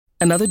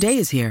Another day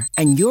is here,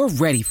 and you're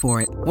ready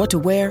for it. What to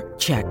wear?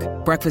 Check.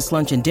 Breakfast,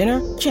 lunch, and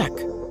dinner? Check.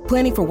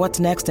 Planning for what's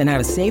next and how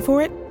to save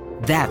for it?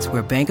 That's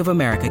where Bank of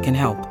America can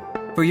help.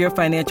 For your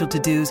financial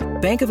to-dos,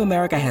 Bank of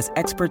America has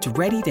experts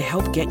ready to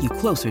help get you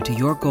closer to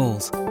your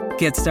goals.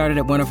 Get started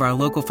at one of our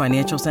local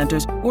financial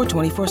centers or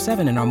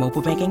 24/7 in our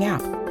mobile banking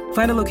app.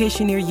 Find a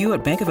location near you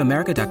at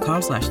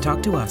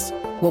bankofamerica.com/talktous.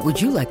 What would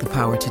you like the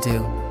power to do?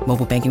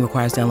 Mobile banking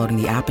requires downloading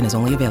the app and is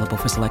only available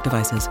for select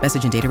devices.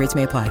 Message and data rates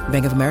may apply.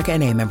 Bank of America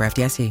N.A., member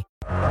FDIC.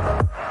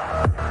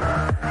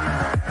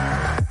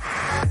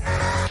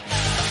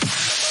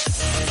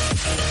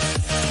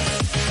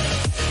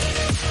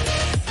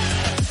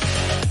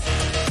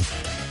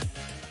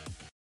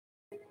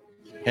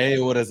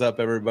 Hey, what is up,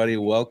 everybody?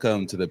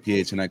 Welcome to the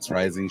PHNX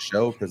Rising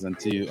Show,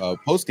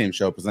 post-game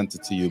show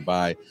presented to you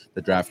by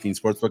the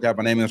DraftKings Sportsbook app.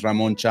 My name is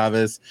Ramon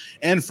Chavez,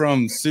 and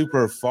from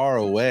super far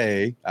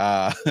away,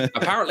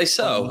 apparently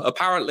so.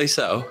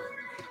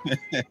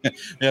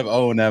 We have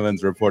Owen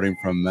Evans reporting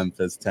from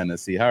Memphis,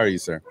 Tennessee. How are you,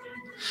 sir?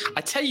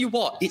 I tell you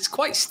what, it's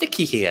quite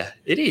sticky here.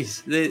 It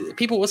is. The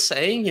people were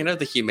saying,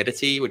 the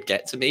humidity would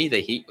get to me,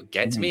 the heat would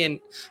get to me, and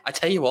I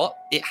tell you what,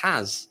 it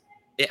has.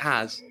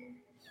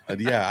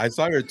 Yeah, I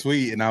saw your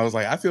tweet and I was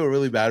like, I feel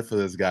really bad for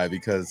this guy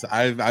because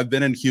I've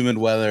been in humid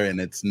weather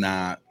and it's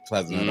not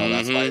pleasant at all.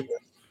 That's why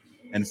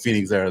in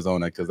Phoenix,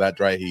 Arizona, because that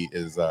dry heat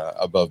is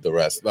above the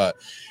rest. But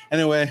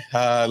anyway,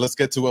 let's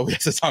get to what we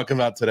have to talk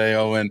about today,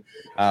 Owen.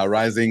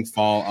 Rising,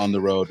 fall on the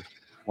road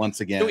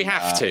once again. Do we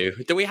have to?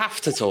 Do we have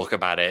to talk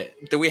about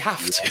it? Do we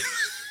have to?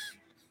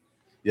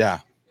 Yeah,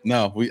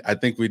 no, I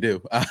think we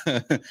do.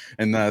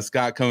 And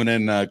Scott coming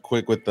in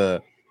quick with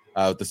the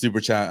super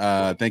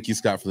chat. Thank you,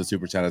 Scott, for the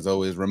super chat as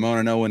always. Ramon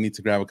and Owen need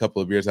to grab a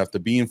couple of beers after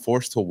being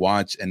forced to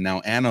watch and now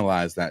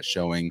analyze that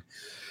showing,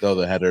 though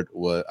the header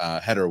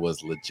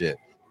was legit.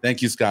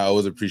 Thank you, Scott. I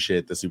always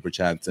appreciate the super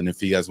chats. And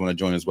if you guys want to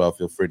join as well,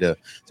 feel free to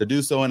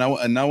do so. And I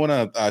want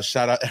to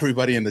shout out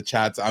everybody in the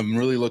chats. I'm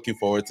really looking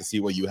forward to see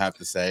what you have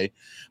to say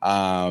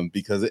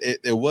because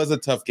it was a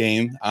tough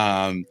game.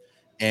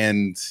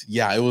 And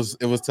yeah, it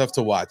was tough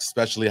to watch,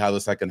 especially how the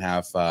second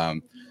half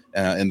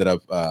ended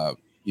up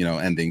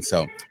ending.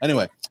 So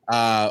anyway,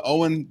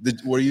 Owen,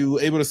 were you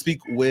able to speak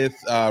with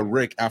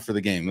Rick after the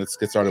game? Let's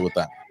get started with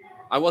that.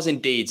 I was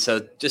indeed.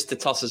 So just to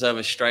toss us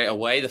over straight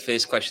away, the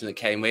first question that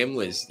came in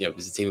was,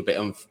 was the team a bit,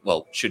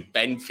 should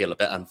Ben feel a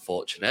bit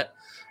unfortunate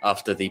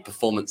after the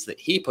performance that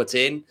he put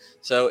in?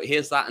 So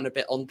here's that and a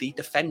bit on the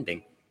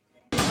defending.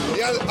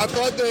 Yeah, I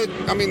thought that,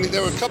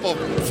 there were a couple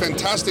of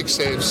fantastic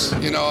saves,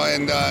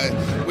 and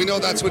we know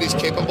that's what he's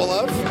capable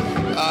of.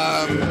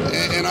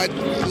 And I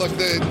look,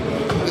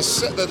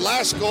 the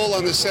last goal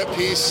on the set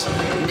piece,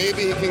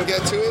 maybe he can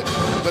get to it,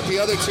 but the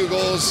other two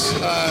goals,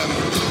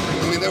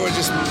 they were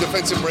just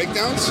defensive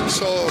breakdowns.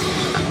 So,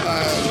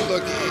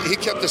 look, he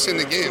kept us in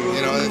the game.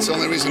 It's the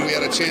only reason we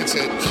had a chance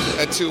at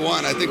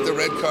 2-1. I think the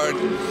red card,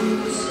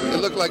 it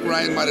looked like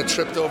Ryan might have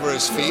tripped over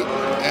his feet,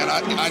 and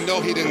I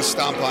know he didn't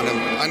stomp on him.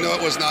 I know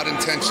it was not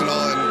intentional,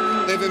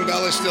 and they've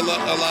embellished a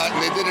lot,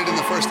 and they did it in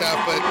the first half,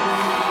 but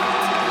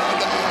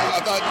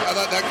I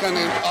thought that kind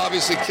of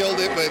obviously killed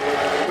it, but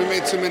we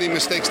made too many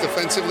mistakes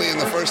defensively in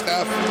the first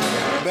half.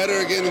 Better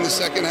again in the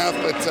second half,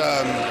 but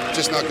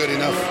just not good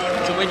enough.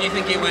 So where do you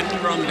think it went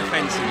wrong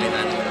defensively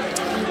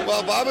then?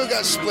 Well, Babu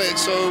got split,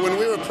 so when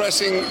we were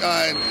pressing,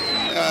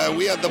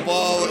 we had the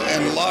ball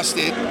and lost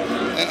it.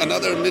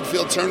 Another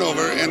midfield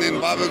turnover, and then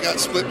Babu got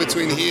split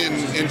between he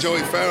and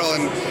Joey Farrell,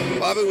 and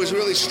Babu was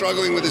really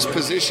struggling with his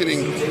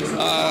positioning.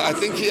 I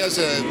think he has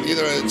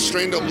either a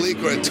strained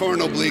oblique or a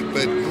torn oblique,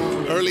 but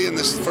early in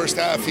this first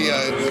half,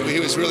 he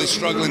was really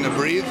struggling to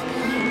breathe.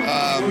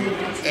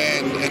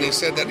 And he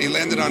said that he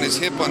landed on his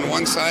hip on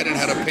one side and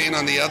had a pain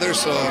on the other.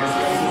 So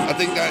I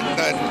think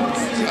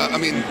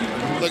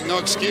look, no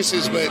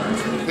excuses, but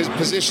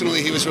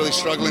positionally he was really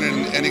struggling,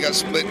 and he got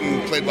split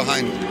and played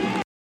behind.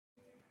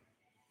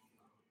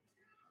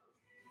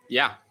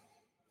 Yeah.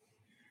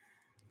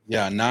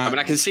 Yeah,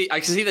 I can see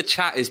the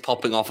chat is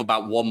popping off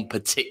about one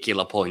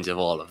particular point of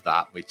all of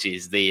that, which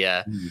is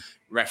the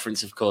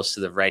reference, of course,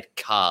 to the red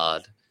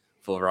card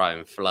for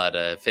Ryan Flood.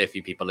 A fair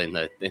few people in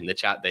the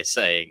chat, they're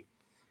saying,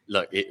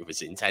 look, it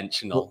was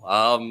intentional.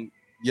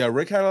 Yeah,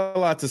 Rick had a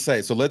lot to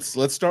say. So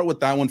let's start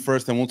with that one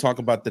first, and we'll talk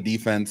about the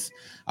defense.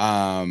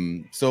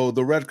 So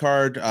the red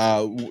card,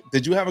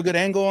 did you have a good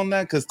angle on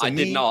that? Because I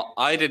did not.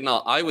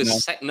 I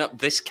was setting up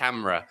this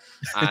camera,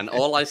 and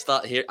all I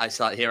start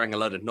hearing a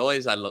load of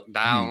noise. I look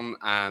down,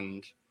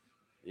 and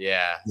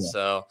yeah.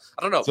 So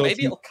I don't know. So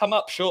maybe it'll come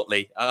up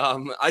shortly.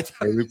 The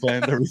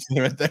replay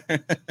right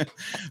there.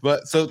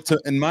 But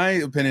in my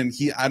opinion,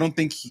 I don't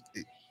think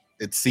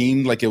it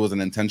seemed like it was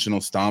an intentional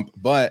stomp,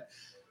 but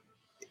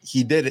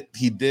he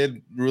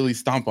did really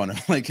stomp on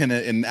him.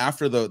 And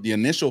after the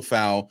initial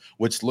foul,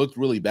 which looked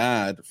really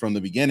bad from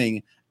the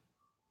beginning,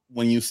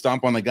 when you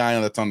stomp on the guy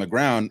that's on the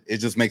ground, it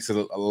just makes it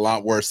a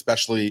lot worse,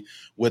 especially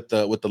with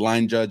the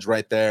line judge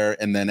right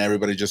there, and then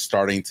everybody just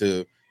starting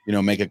to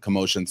make a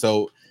commotion.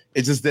 So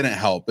it just didn't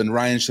help, and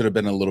Ryan should have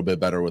been a little bit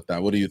better with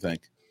that. What do you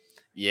think?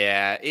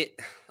 Yeah,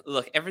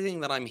 look,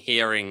 everything that I'm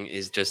hearing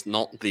is just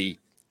not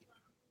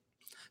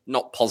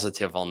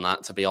positive on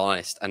that, to be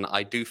honest. And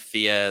I do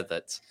fear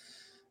that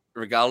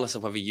regardless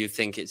of whether you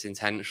think it's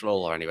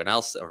intentional or anyone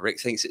else, or Rick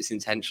thinks it's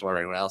intentional or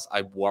anyone else,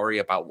 I worry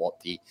about what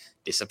the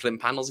discipline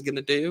panels are going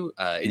to do.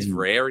 It's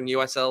rare in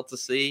USL to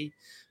see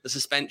the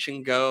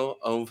suspension go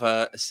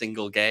over a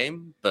single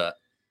game, but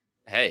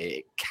hey,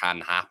 it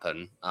can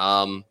happen.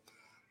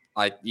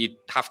 You'd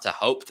have to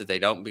hope that they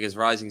don't, because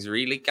Rising's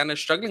really kind of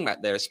struggling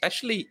back there,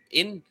 especially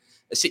in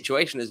a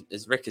situation,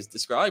 as Rick has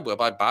described,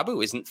 whereby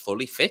Babu isn't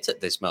fully fit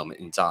at this moment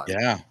in time.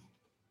 Yeah.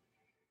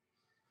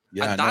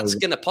 And that's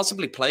going to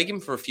possibly plague him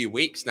for a few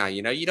weeks now.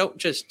 You know, you don't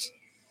just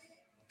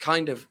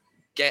kind of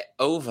get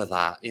over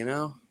that, you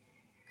know?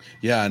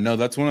 Yeah, no,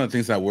 that's one of the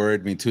things that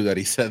worried me too, that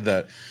he said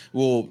that.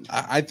 Well,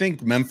 I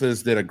think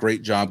Memphis did a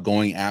great job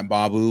going at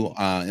Babu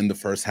in the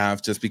first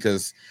half, just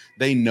because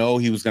they know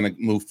he was going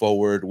to move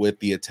forward with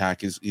the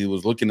attack. He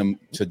was looking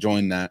to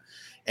join that.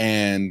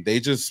 And they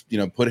just,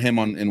 put him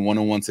in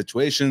one-on-one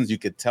situations. You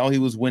could tell he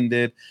was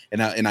winded,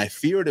 and I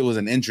feared it was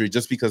an injury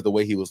just because the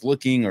way he was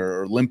looking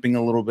or limping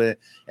a little bit.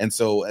 And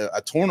so a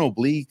torn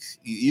oblique,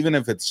 even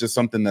if it's just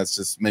something that's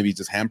just maybe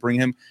just hampering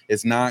him,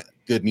 it's not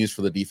good news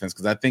for the defense,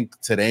 because I think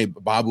today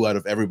Babu, out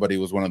of everybody,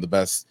 was one of the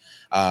best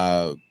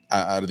out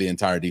of the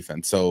entire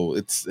defense. So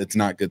it's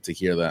not good to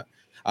hear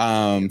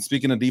that.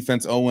 Speaking of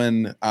defense,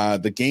 Owen,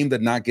 the game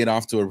did not get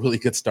off to a really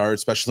good start,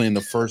 especially in the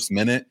first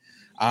minute.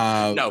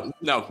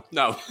 No.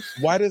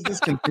 Why does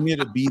this continue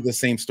to be the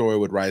same story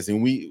with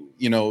Rising?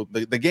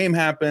 The game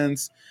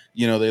happens,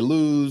 they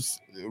lose.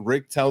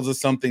 Rick tells us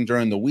something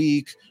during the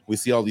week. We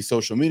see all these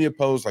social media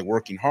posts, like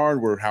working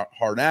hard. We're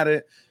hard at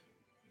it.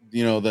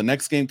 The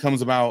next game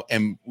comes about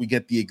and we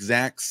get the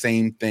exact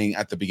same thing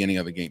at the beginning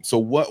of the game. So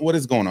what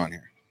is going on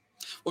here?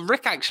 Well,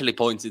 Rick actually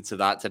pointed to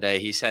that today.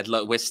 He said,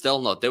 look, we're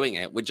still not doing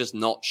it. We're just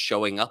not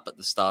showing up at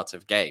the start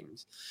of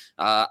games.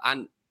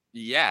 And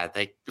yeah,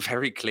 they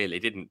very clearly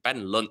didn't.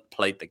 Ben Lunt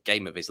played the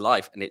game of his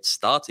life, and it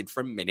started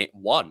from minute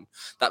one.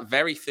 That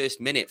very first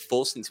minute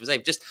forced into a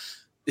save. Just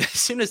as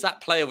soon as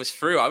that player was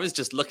through, I was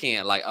just looking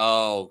at it like,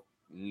 oh,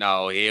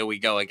 no, here we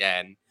go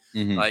again.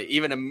 Mm-hmm. Like,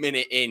 even a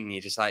minute in,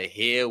 you're just like,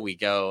 here we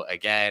go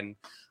again.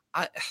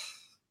 I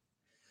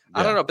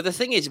don't know. But the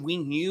thing is, we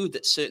knew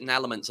that certain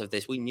elements of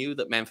this, we knew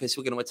that Memphis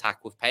were going to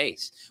attack with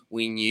pace.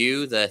 We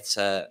knew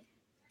that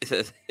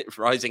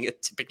Rising are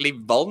typically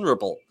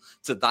vulnerable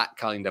to that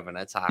kind of an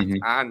attack.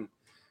 Mm-hmm. And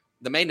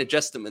the main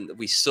adjustment that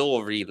we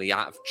saw, really,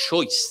 out of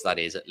choice, that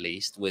is, at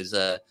least, was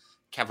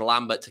Kevin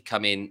Lambert to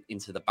come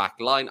into the back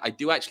line. I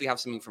do actually have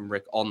something from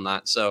Rick on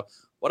that. So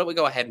why don't we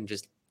go ahead and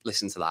just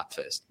listen to that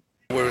first?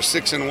 We're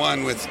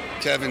 6-1 with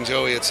Kev and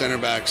Joey at center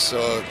back.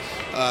 So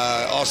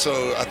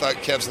also, I thought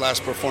Kev's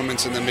last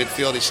performance in the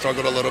midfield, he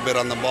struggled a little bit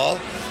on the ball.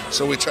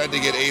 So we tried to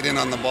get Aiden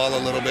on the ball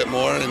a little bit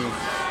more. And,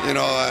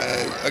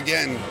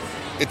 again,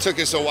 it took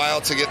us a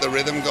while to get the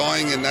rhythm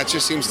going, and that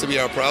just seems to be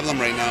our problem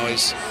right now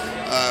is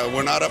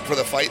we're not up for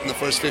the fight in the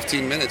first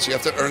 15 minutes. You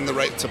have to earn the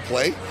right to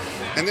play.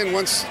 And then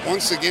once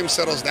the game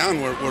settles down,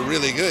 we're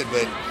really good.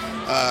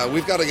 But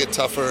we've got to get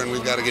tougher and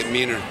we've got to get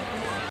meaner.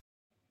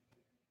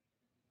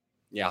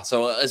 Yeah,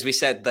 so as we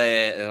said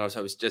there, as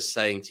I was just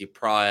saying to you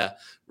prior,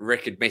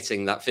 Rick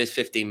admitting that first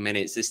 15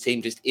 minutes, this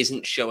team just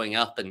isn't showing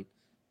up. And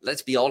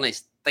let's be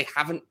honest, they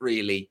haven't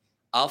really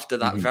after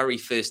that very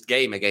first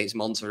game against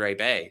Monterey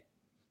Bay.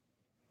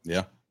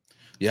 Yeah.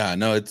 Yeah,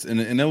 no,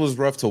 and it was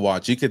rough to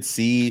watch. You could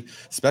see,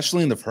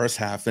 especially in the first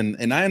half,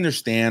 and I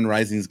understand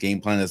Rising's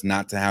game plan is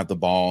not to have the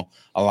ball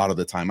a lot of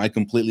the time. I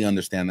completely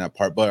understand that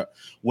part. But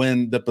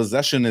when the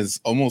possession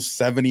is almost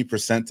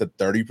 70% to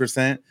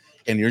 30%,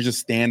 and you're just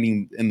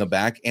standing in the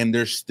back, and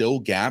there's still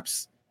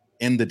gaps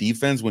in the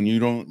defense when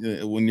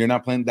you're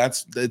not playing,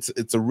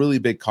 it's a really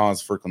big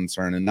cause for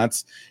concern. And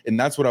that's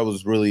what I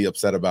was really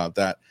upset about.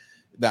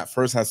 That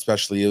first half,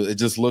 especially, it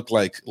just looked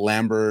like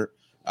Lambert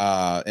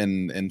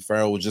and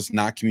Farrell was just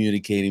not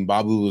communicating.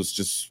 Babu was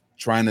just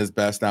trying his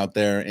best out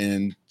there,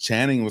 and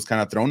Channing was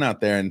kind of thrown out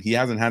there, and he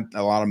hasn't had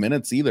a lot of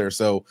minutes either.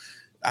 So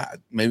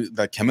maybe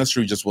that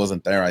chemistry just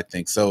wasn't there, I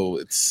think. So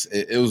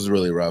it was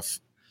really rough.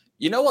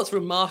 You know what's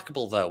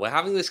remarkable, though? We're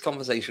having this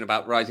conversation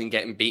about Rising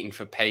getting beaten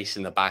for pace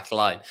in the back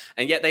line,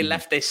 and yet they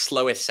left their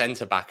slowest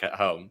centre-back at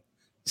home.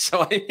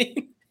 So, I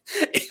mean,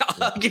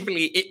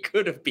 arguably, it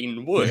could have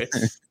been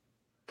worse.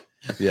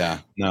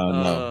 Yeah,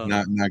 no,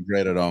 not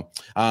great at all.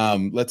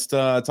 Let's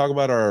talk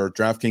about our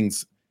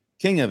DraftKings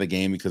king of the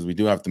game, because we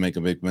do have to make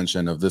a big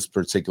mention of this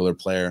particular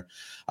player,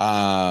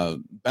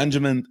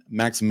 Benjamin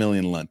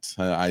Maximilian Lunt.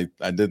 I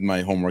did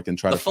my homework and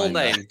tried to find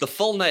the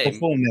full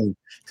name,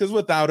 because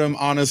without him,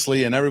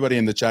 honestly, and everybody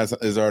in the chat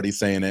is already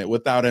saying it,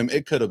 without him,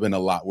 it could have been a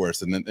lot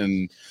worse.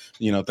 And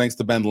thanks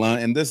to Ben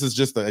Lunt, and this is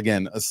just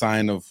again a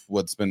sign of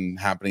what's been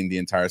happening the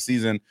entire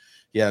season.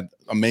 He had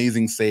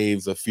amazing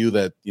saves, a few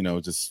that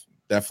just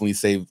definitely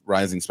saved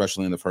Rising,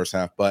 especially in the first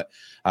half. But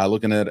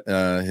looking at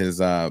his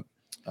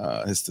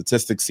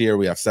statistics here,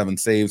 we have 7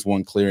 saves,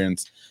 1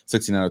 clearance,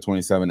 16 out of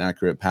 27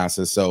 accurate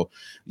passes. So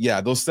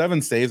yeah, those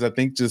 7 saves, I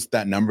think just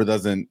that number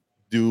doesn't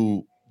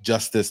do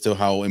justice to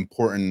how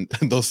important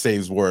those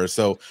saves were.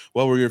 So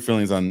what were your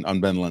feelings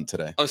on Ben Lunt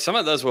today? Oh, some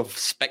of those were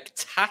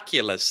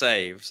spectacular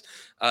saves.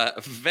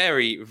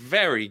 Very,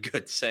 very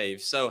good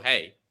saves. So,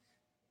 hey,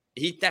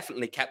 he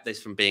definitely kept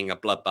this from being a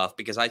bloodbath,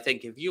 because I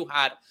think if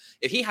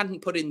he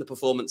hadn't put in the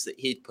performance that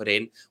he'd put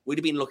in, we'd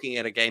have been looking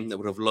at a game that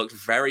would have looked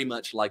very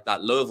much like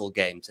that Louisville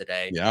game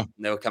today. Yeah. And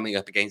they were coming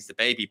up against the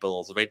Baby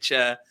Bulls, which,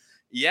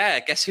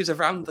 guess who's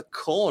around the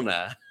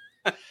corner?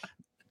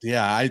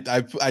 Yeah, I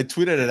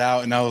tweeted it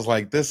out and I was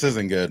like, this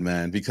isn't good,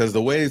 man, because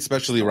the way,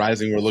 especially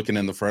Rising, we're looking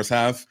in the first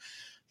half,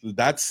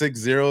 that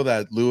 6-0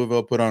 that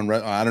Louisville put on,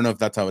 I don't know if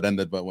that's how it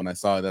ended, but when I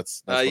saw it,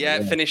 that's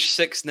it finished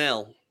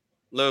 6-0.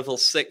 Louisville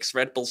 6,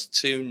 Red Bulls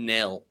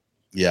 2-0.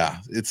 Yeah,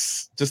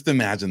 it's just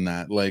imagine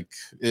that. Like,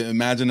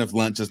 imagine if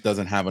Lunt just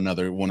doesn't have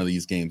another one of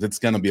these games. It's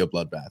going to be a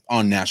bloodbath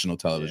on national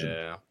television.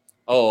 Yeah.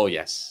 Oh,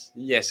 yes.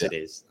 Yes, it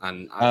is.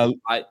 And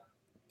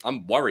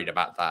I'm worried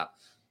about that.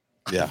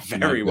 Yeah,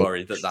 very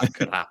worried that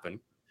could happen.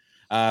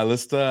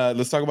 Let's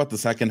talk about the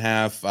second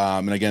half.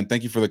 And again,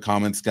 thank you for the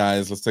comments,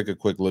 guys. Let's take a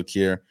quick look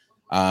here.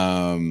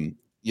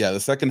 The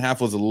second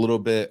half was a little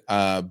bit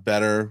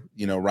better.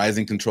 You know,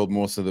 Rising controlled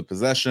most of the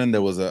possession.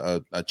 There was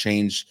a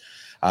change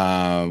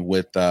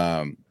with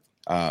in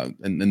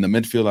the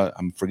midfield.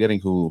 I'm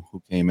forgetting who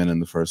came in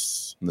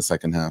the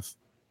second half.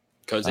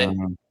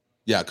 Koze.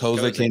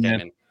 Koze came in.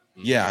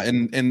 Mm-hmm. Yeah,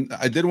 and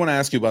I did want to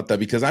ask you about that,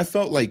 because I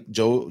felt like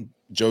Joey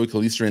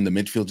Calistri in the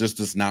midfield just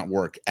does not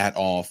work at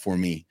all for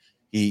me.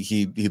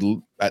 He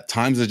at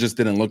times it just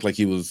didn't look like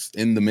he was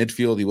in the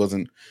midfield. He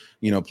wasn't,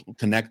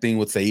 connecting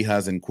with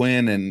Seijas and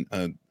Quinn,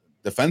 and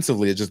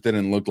defensively it just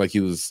didn't look like he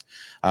was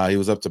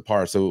up to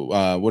par.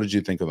 So what did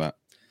you think of that?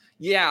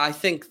 Yeah, I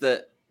think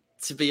that,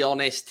 to be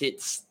honest,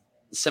 it's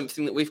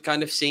something that we've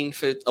kind of seen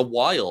for a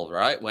while,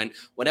 right?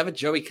 Whenever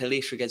Joey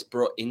Calistri gets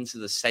brought into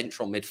the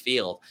central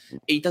midfield,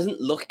 he doesn't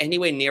look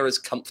anywhere near as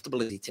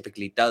comfortable as he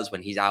typically does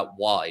when he's out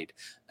wide,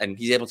 and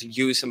he's able to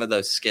use some of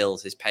those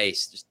skills, his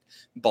pace, just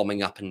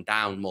bombing up and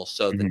down more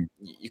so than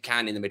you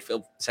can in the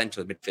midfield,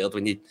 central midfield,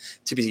 when you're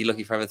too busy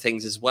looking for other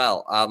things as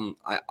well.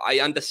 I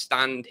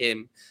understand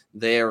him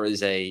there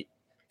as a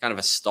kind of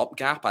a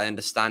stopgap. I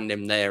understand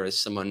him there as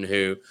someone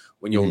who,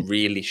 when you're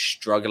really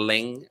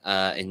struggling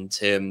in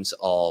terms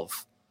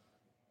of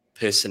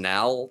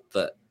personnel,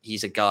 that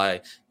he's a guy,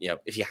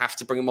 if you have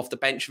to bring him off the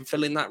bench and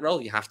fill in that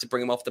role, you have to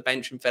bring him off the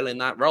bench and fill in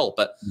that role.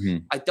 But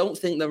I don't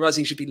think that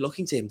Rising should be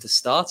looking to him to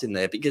start in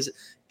there, because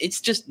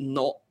it's just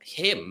not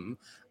him.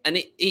 And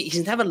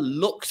he's never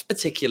looked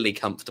particularly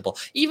comfortable.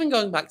 Even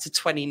going back to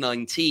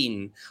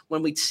 2019,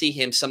 when we'd see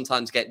him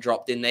sometimes get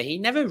dropped in there, he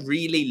never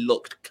really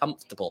looked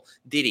comfortable,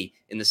 did he,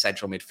 in the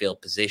central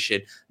midfield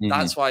position?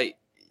 That's why,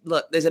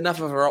 look, there's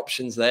enough other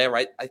options there,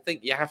 right? I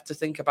think you have to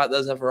think about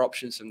those other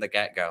options from the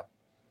get-go.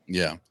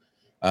 Yeah.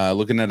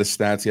 Looking at his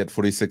stats, he had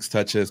 46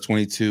 touches,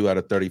 22 out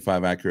of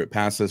 35 accurate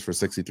passes for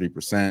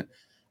 63%.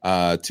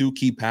 2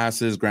 key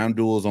passes, ground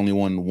duels only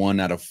won 1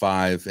 out of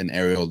 5, and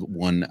aerial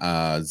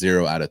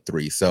 0 out of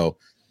 3. So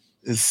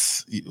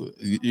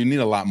you need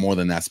a lot more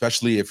than that,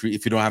 especially if you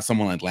don't have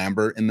someone like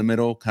Lambert in the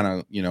middle, kind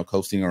of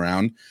coasting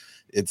around.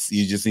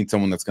 You just need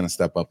someone that's going to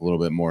step up a little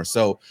bit more.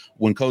 So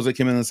when Koze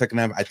came in the second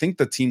half, I think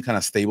the team kind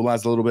of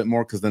stabilized a little bit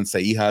more, because then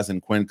Seijas and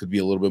Quinn could be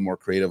a little bit more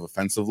creative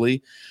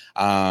offensively,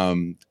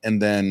 and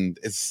then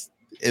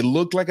it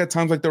looked like at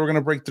times like they were going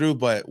to break through.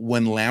 But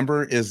when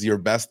Lambert is your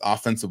best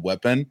offensive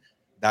weapon,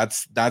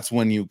 that's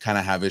when you kind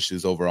of have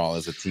issues overall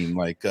as a team.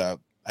 Like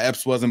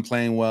Epps wasn't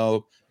playing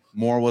well,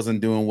 Moore wasn't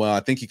doing well.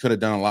 I think he could have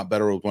done a lot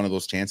better with one of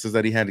those chances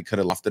that he had. He could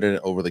have lofted it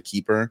over the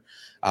keeper,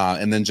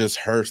 and then just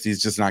Hurst,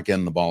 he's just not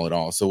getting the ball at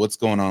all. So what's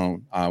going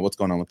on? What's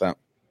going on with that?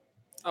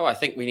 Oh, I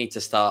think we need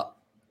to start.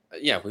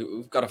 Yeah,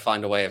 we've got to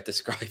find a way of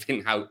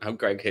describing how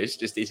Greg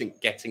Hurst just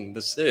isn't getting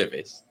the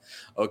service.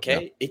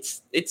 Okay, yeah.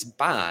 It's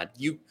bad.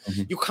 You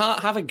can't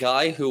have a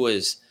guy who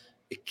was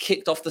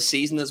kicked off the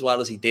season as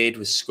well as he did,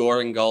 was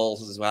scoring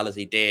goals as well as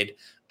he did,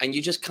 and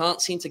you just can't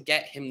seem to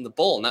get him the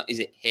ball. Now, is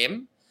it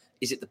him?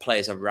 Is it the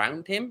players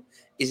around him?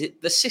 Is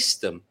it the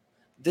system?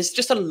 There's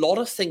just a lot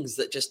of things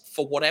that just,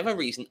 for whatever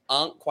reason,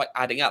 aren't quite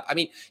adding up. I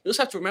mean, you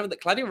also have to remember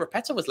that Claudio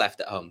Repetto was left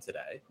at home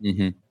today.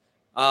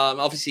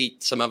 Obviously,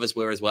 some others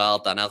were as well.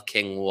 Darnell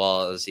King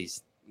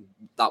was.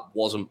 That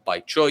wasn't by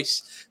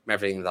choice. From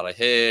everything that I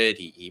heard,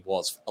 he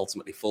was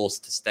ultimately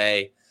forced to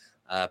stay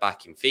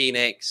back in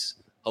Phoenix.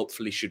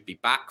 Hopefully should be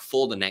back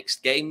for the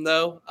next game,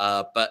 though.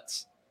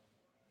 But,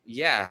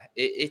 yeah,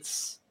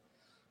 it's...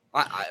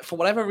 for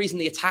whatever reason,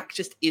 the attack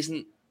just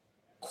isn't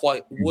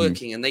quite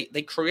working, and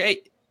they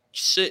create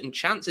certain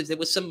chances. There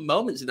were some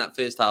moments in that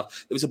first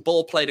half. There was a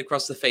ball played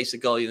across the face of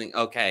goal. You think,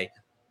 okay,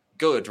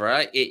 good,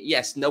 right?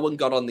 Yes, no one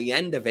got on the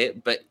end of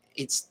it, but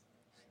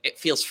it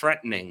feels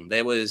threatening.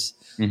 There was,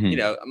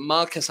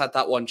 Marcus had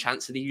that one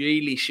chance that he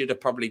really should have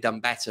probably done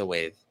better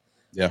with.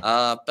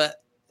 Yeah. But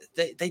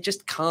they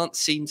just can't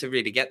seem to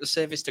really get the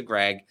service to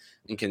Greg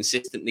and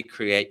consistently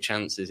create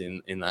chances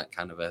in that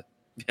kind of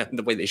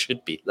the way they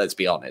should be. Let's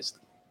be honest.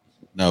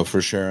 No,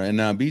 for sure. And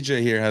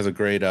BJ here has a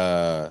great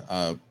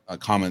a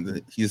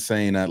comment. He's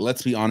saying,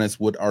 "Let's be honest.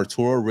 Would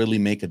Arturo really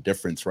make a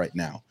difference right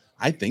now?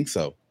 I think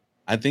so.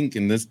 I think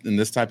in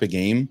this type of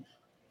game,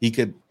 he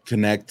could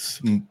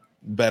connect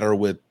better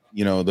with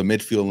the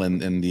midfield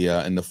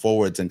and the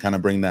forwards and kind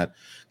of bring that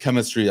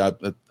chemistry up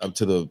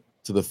to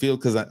the field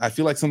because I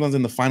feel like sometimes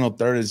in the final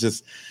third is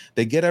just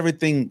they get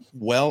everything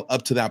well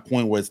up to that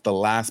point where it's the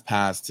last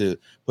pass to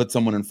put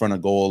someone in front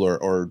of goal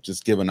or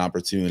just give an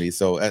opportunity.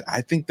 So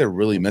I think they're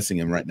really missing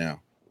him right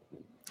now.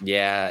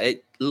 Yeah,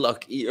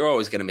 look, you're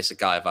always going to miss a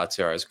guy of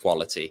Arturo's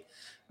quality.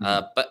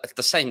 But at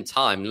the same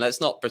time,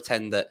 let's not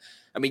pretend that.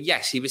 I mean,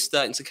 yes, he was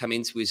starting to come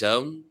into his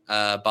own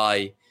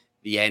by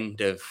the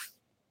end of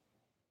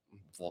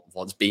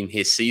what's been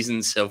his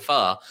season so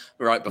far,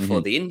 right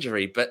before the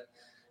injury. But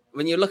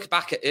when you look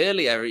back at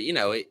earlier,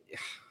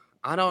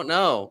 I don't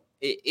know.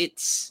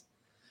 It's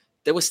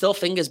there were still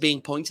fingers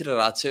being pointed at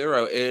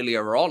Arturo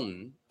earlier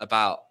on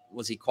about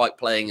was he quite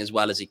playing as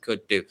well as he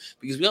could do?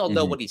 Because we all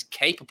know what he's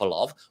capable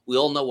of. We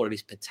all know what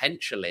his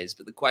potential is.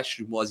 But the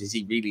question was, is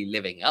he really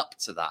living up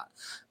to that?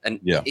 And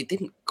it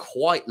didn't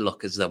quite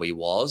look as though he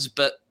was.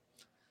 But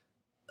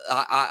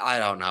I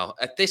don't know.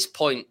 At this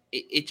point,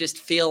 it just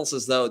feels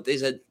as though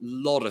there's a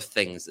lot of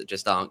things that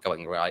just aren't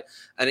going right.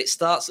 And it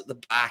starts at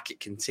the back. It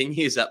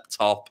continues up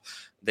top.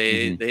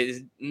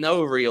 There's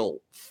no real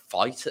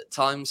fight at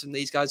times from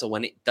these guys, or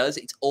when it does,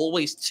 it's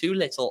always too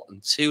little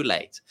and too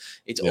late.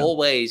 It's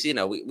always,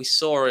 we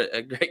saw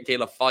a great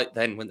deal of fight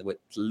then when they were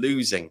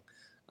losing.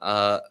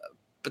 But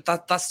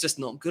that's just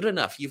not good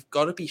enough. You've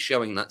got to be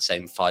showing that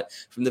same fight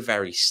from the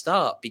very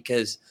start,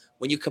 because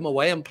when you come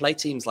away and play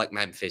teams like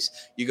Memphis,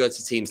 you go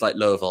to teams like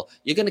Louisville,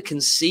 you're going to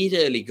concede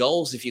early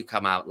goals if you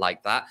come out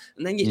like that.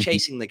 And then you're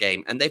chasing the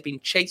game. And they've been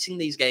chasing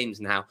these games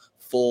now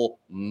for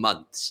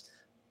months.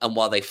 And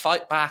while they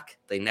fight back,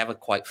 they never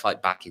quite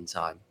fight back in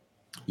time.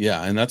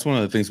 Yeah, and that's one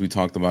of the things we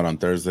talked about on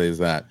Thursday is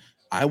that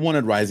I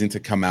wanted Rising to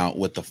come out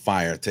with the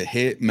fire, to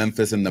hit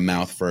Memphis in the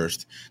mouth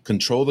first,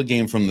 control the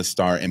game from the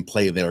start, and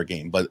play their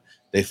game. But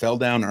they fell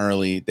down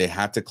early. They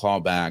had to claw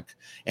back.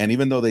 And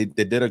even though they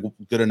did a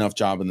good enough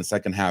job in the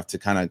second half to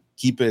kind of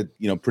keep it,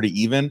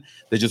 pretty even,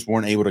 they just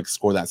weren't able to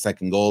score that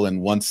second goal.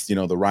 And once,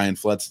 the Ryan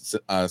Flood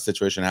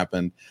situation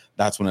happened,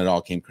 that's when it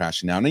all came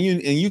crashing down. And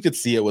you could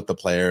see it with the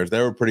players. They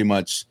were pretty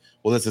much,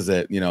 well, this is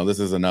it. This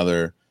is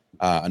another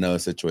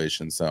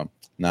situation. So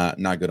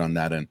not good on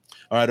that end.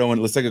 All right, Owen,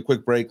 let's take a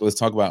quick break. Let's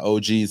talk about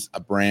OG's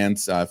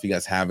brands. If you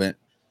guys haven't,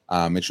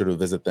 make sure to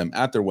visit them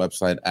at their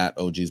website at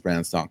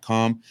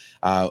ogsbrands.com.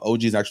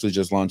 OG's actually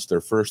just launched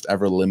their first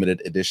ever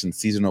limited edition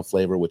seasonal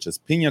flavor, which is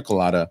pina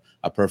colada,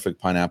 a perfect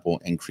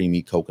pineapple and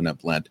creamy coconut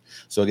blend.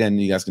 So again,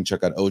 you guys can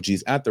check out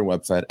OG's at their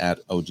website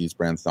at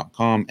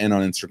ogsbrands.com and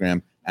on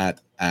Instagram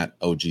at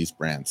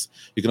ogsbrands.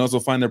 You can also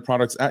find their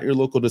products at your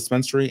local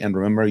dispensary. And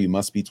remember, you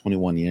must be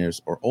 21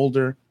 years or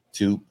older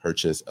to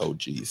purchase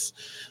OGs.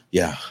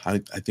 Yeah, I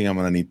think I'm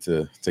gonna need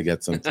to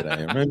get some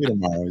today, or maybe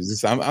tomorrow.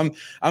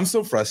 I'm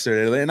so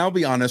frustrated, and I'll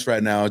be honest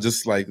right now,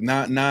 just like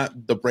not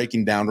the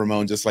breaking down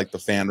Ramon, just like the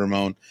fan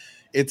Ramon.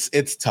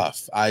 It's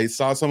tough. I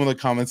saw some of the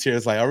comments here.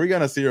 It's like, are we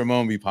gonna see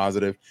Ramon be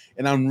positive?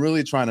 And I'm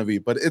really trying to be,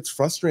 but it's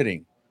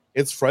frustrating.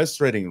 It's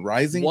frustrating.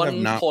 Rising have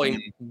not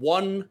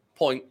 1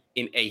 point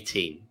in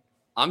 18.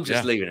 I'm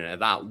just leaving it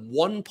at that.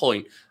 1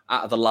 point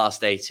out of the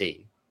last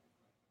 18.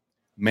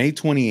 May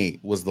 28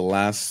 was the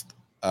last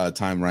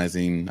time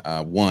Rising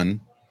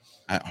won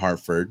at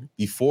Hartford.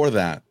 Before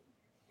that,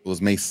 it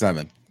was May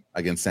 7th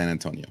against San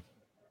Antonio.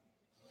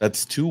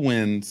 That's 2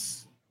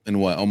 wins in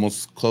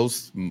almost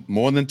close,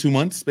 more than 2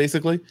 months,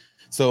 basically.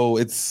 So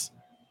it's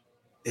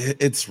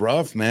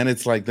rough, man.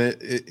 It's like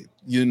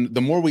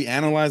the more we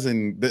analyze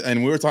and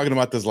we were talking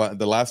about this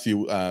the last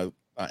few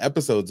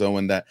episodes,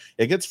 Owen, that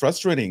it gets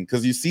frustrating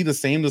because you see the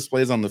same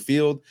displays on the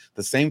field,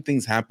 the same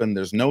things happen,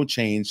 there's no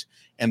change,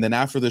 and then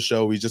after the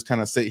show we just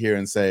kind of sit here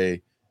and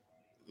say,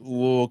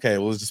 well, okay,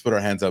 let's just put our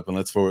hands up and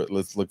let's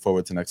look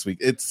forward to next week.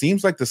 It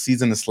seems like the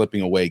season is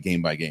slipping away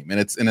game by game, and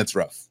it's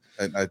rough.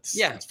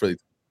 It's pretty.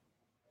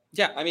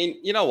 Yeah, I mean,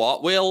 you know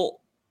what,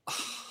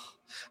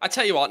 I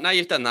tell you what, now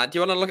you've done that, do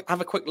you want to have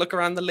a quick look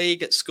around the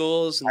league at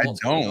scores and what's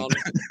going on?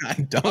 I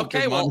don't.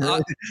 Okay,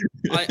 well,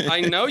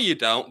 I know you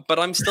don't, but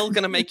I'm still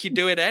going to make you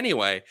do it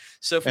anyway.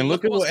 So if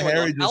look at what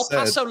Harry just said.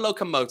 El Paso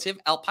Locomotive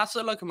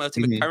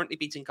are currently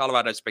beating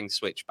Colorado Springs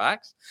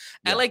Switchbacks.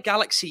 Yeah. LA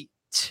Galaxy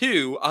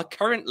 2 are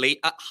currently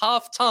at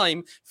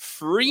halftime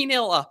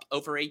 3-0 up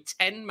over a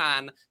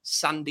 10-man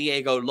San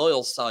Diego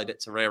Loyal side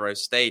at Torero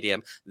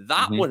Stadium.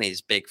 That one is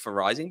big for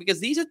Rising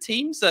because these are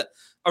teams that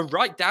are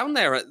right down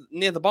there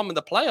near the bottom of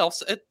the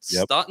playoffs. It's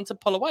starting to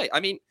pull away. I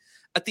mean,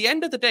 at the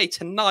end of the day,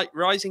 tonight,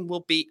 Rising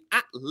will be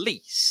at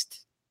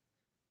least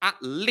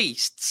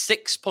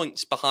 6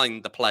 points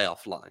behind the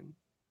playoff line,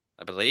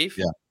 I believe.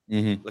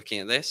 Yeah. Looking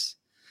at this.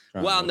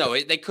 Well, no,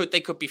 they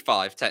could be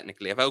 5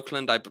 technically. If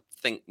Oakland, I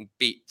think,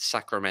 beat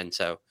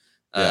Sacramento.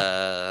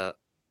 Trying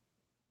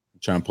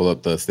to pull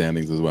up the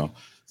standings as well.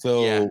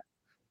 So, yeah.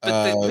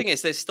 But the thing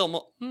is, there's still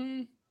more.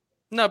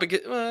 No,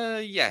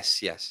 because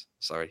yes.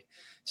 Sorry.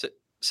 So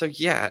So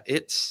yeah,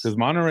 it's because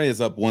Monterey is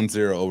up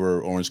 1-0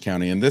 over Orange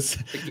County, and this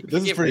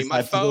is pretty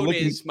my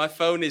sad. my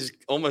phone is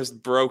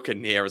almost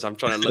broken here as I'm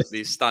trying to look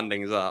these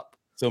standings up.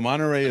 So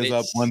Monterey And is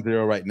up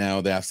 1-0 right now.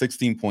 They have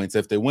 16 points.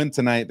 If they win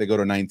tonight, they go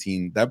to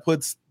 19. That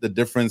puts the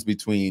difference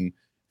between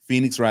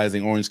Phoenix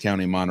Rising, Orange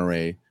County,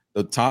 Monterey,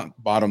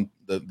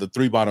 the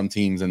three bottom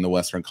teams in the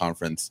Western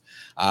Conference,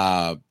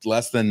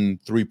 less than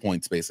 3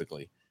 points,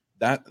 basically.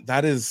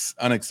 That is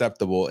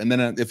unacceptable. And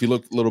then if you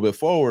look a little bit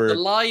forward,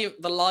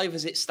 the live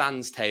as it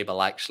stands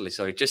table, actually,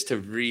 sorry, just to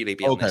really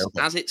be honest,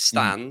 as it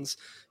stands,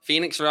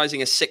 Phoenix Rising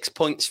is 6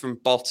 points from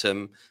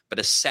bottom, but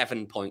is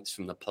 7 points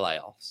from the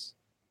playoffs.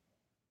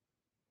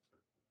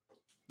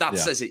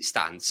 That's as it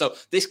stands. So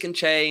this can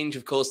change.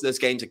 Of course, those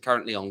games are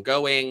currently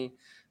ongoing.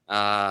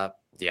 Yeah,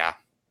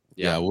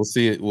 we'll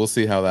see. We'll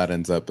see how that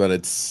ends up. But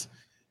it's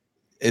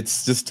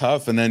just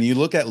tough. And then you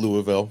look at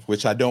Louisville,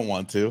 which I don't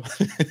want to.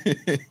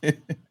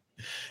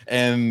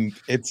 And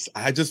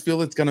I just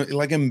feel it's gonna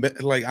like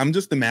I'm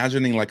just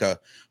imagining like a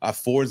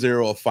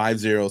 4-0, a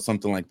 5-0,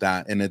 something like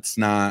that. And it's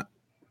not.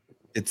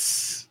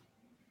 It's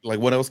like,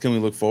 what else can we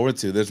look forward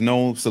to? There's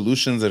no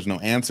solutions. There's no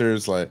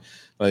answers.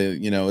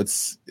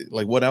 It's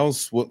like, what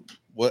else?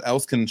 What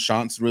else can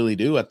Chance really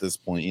do at this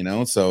point?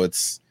 So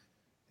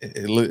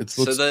it looks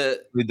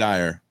pretty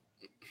dire.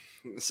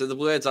 So the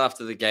words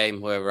after the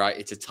game were, right,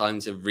 it's a time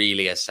to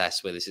really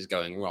assess where this is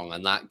going wrong,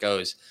 and that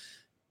goes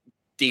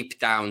deep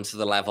down to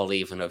the level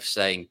even of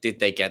saying, did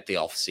they get the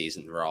off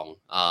season wrong?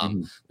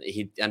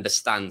 He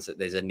understands that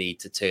there's a need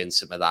to turn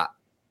some of that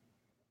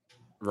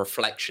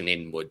reflection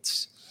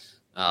inwards.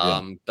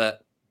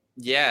 But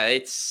yeah,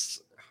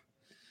 it's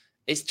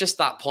just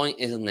that point,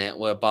 isn't it?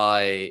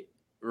 Whereby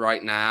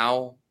right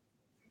now,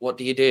 what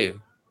do you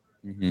do?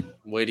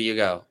 Where do you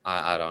go?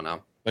 I don't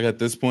know. Like at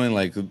this point,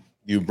 like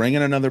you bring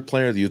in another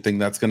player, do you think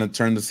that's going to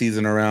turn the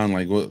season around?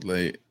 Like what?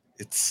 Like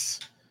it seems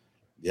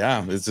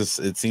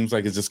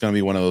like it's just going to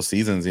be one of those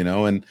seasons,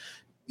 and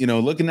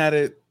looking at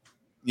it,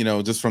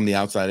 just from the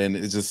outside in,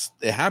 it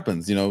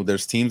happens.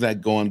 There's teams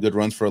that go on good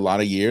runs for a lot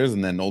of years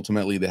and then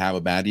ultimately they have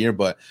a bad year.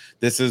 But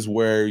this is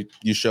where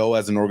you show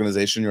as an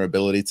organization your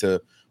ability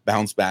to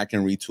bounce back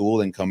and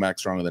retool and come back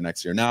stronger the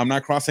next year. Now, I'm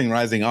not crossing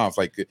Rising off.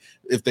 Like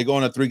if they go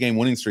on a 3-game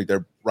winning streak,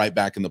 they're right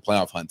back in the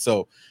playoff hunt.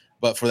 So,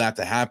 but for that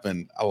to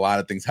happen, a lot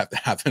of things have to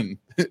happen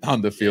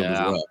on the field as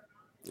well.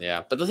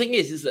 Yeah. But the thing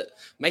is that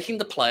making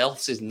the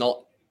playoffs is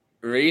not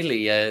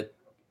really a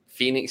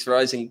Phoenix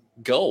Rising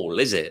goal,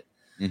 is it?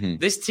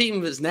 This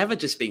team has never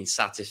just been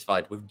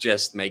satisfied with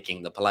just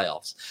making the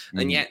playoffs.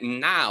 And yet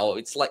now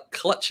it's like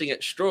clutching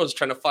at straws,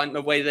 trying to find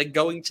a way they're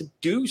going to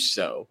do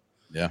so.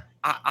 Yeah.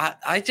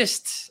 I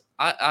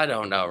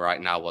don't know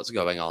right now what's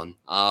going on.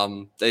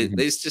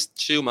 There's just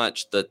too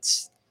much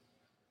that's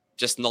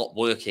just not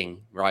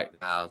working right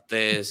now.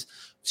 There's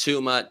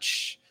too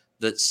much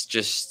that's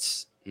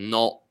just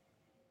not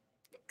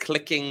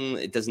clicking.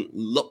 It doesn't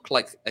look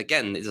like,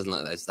 again, it doesn't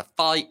look like there's the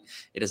fight.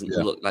 It doesn't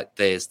look like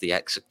there's the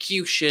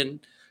execution.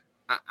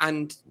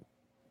 And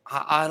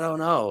I don't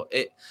know.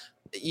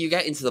 You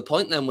get into the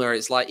point then where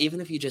it's like, even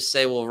if you just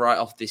say, well, right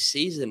off this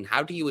season,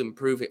 how do you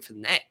improve it for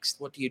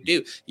next? What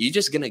do? You're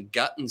just going to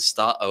gut and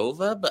start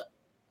over? But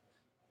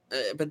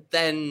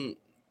then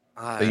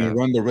you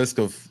run the risk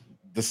of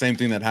the same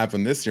thing that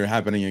happened this year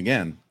happening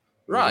again.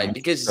 Right,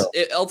 because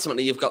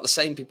ultimately you've got the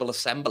same people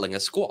assembling a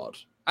squad,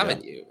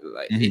 haven't you?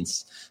 Like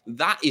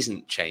that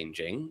isn't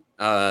changing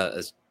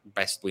as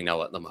best we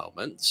know at the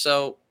moment.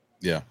 So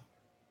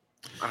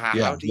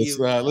how do you?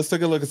 Let's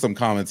take a look at some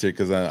comments here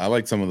because I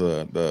like some of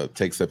the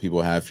takes that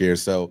people have here.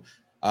 So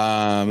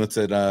let's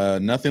say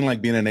nothing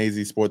like being an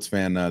AZ sports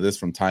fan. This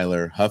from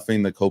Tyler.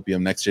 Huffing the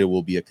copium next year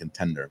will be a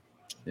contender.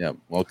 Yeah,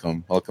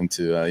 welcome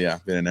to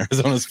being an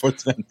Arizona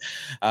sports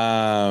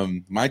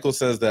fan. Michael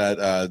says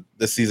that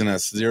this season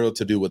has zero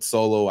to do with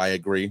Solo. I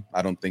agree.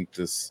 I don't think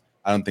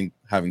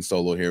having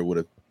Solo here would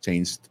have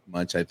changed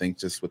much. I think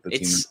just with the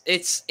team.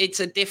 It's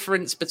a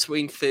difference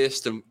between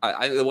first and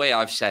the way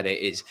I've said it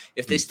is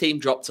if this team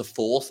dropped to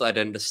fourth, I'd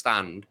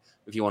understand.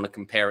 If you want to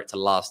compare it to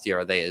last year,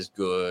 are they as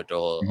good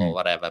or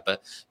whatever?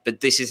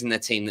 But this isn't a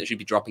team that should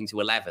be dropping to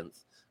 11th.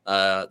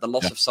 The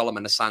loss of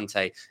Solomon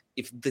Asante.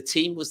 If the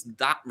team was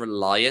that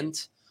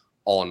reliant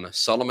on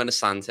Solomon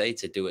Asante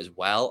to do as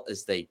well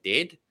as they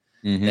did,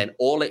 then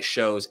all it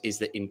shows is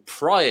that in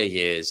prior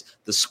years,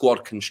 the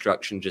squad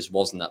construction just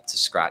wasn't up to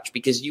scratch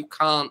because you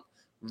can't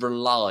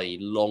rely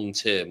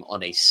long-term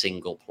on a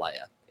single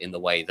player in the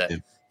way that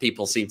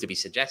people seem to be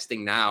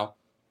suggesting now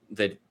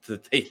that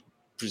they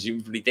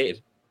presumably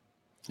did.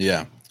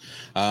 Yeah.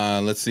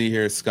 Let's see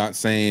here. Scott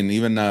saying,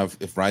 even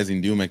if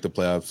Rising do make the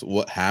playoffs,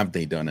 what have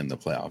they done in the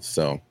playoffs?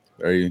 So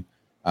very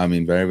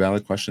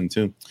valid question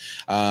too.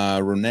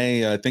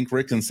 Renee, I think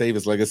Rick can save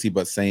his legacy,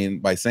 but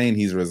by saying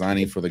he's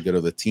resigning for the good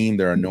of the team,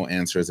 there are no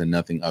answers and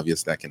nothing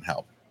obvious that can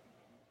help.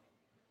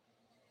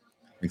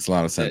 Makes a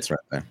lot of sense right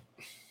there.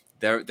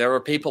 There are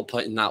people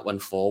putting that one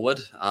forward.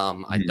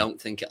 I don't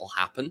think it'll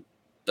happen,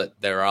 but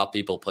there are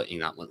people putting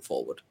that one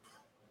forward.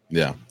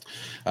 Yeah.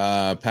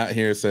 Pat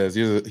here says,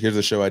 here's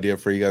a show idea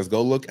for you guys.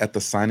 Go look at the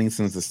signings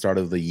since the start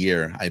of the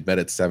year. I bet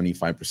it's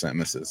 75%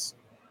 misses.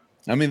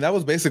 I mean, that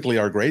was basically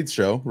our grades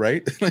show,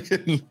 right?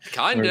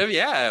 Kind of,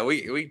 yeah.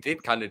 We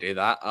did kind of do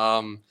that.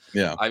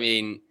 Yeah. I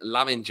mean,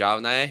 Lamin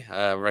Jaune,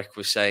 Rick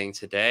was saying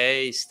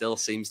today, still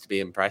seems to be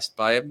impressed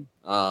by him.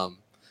 I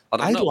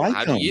don't know. Like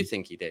How him. do you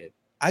think he did?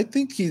 I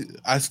think he,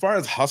 as far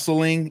as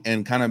hustling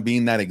and kind of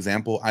being that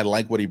example, I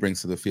like what he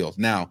brings to the field.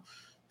 Now,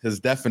 his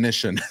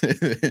definition,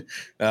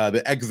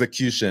 the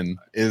execution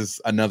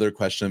is another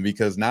question,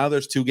 because now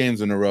there's 2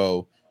 games in a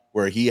row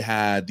where he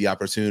had the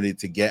opportunity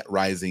to get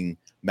Rising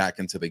back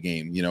into the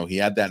game. You know, he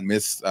had that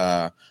missed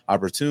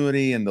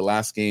opportunity in the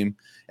last game,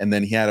 and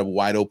then he had a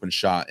wide open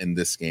shot in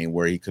this game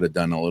where he could have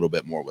done a little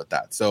bit more with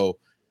that. So,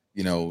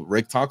 you know,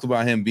 Rick talked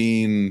about him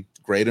being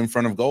great in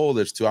front of goal.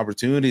 There's 2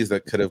 opportunities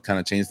that could have kind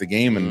of changed the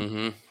game,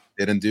 and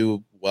didn't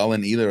do well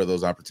in either of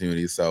those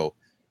opportunities. So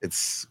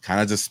it's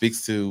kind of just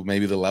speaks to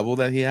maybe the level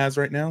that he has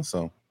right now.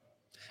 So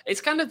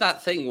it's kind of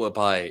that thing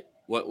whereby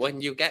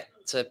when you get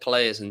to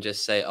players and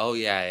just say, "Oh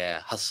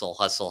yeah, hustle,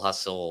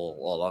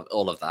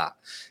 all of that."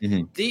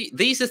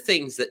 These are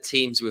things that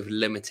teams with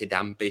limited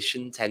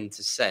ambition tend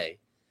to say.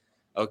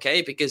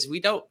 Okay, because we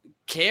don't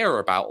care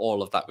about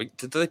all of that.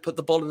 Do they put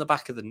the ball in the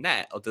back of the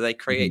net, or do they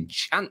create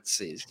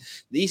chances?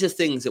 These are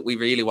things that we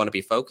really want to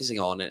be focusing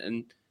on.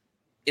 And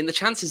in the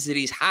chances that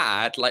he's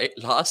had, like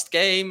last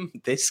game,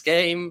 this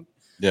game,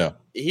 yeah,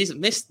 he's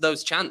missed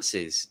those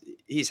chances.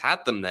 He's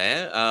had them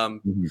there.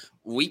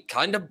 We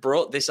kind of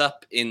brought this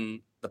up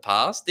in the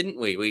past, didn't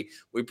we?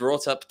 We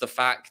brought up the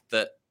fact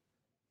that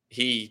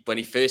when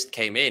he first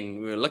came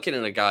in, we were looking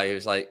at a guy who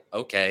was like,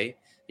 okay,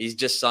 he's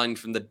just signed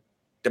from the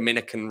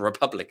Dominican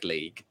Republic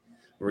League,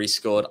 where he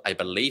scored, I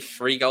believe,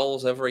 3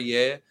 goals over a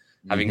year,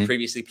 having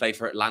previously played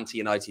for Atlanta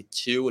United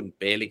 2 and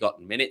barely got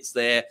minutes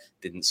there,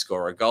 didn't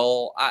score a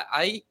goal.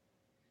 I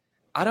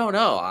don't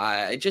know.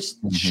 I just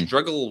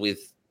struggle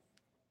with.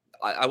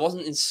 I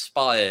wasn't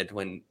inspired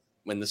when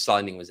the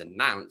signing was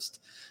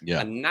announced,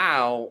 and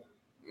now,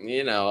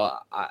 you know,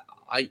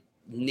 I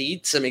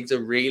need something to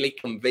really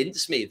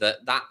convince me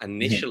that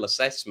initial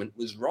assessment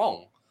was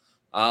wrong.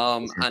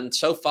 And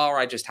so far,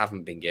 I just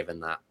haven't been given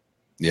that.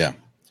 Yeah.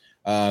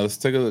 Let's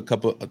take a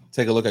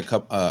look at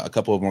a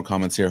couple of more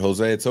comments here.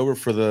 Jose, it's over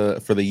for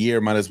the year.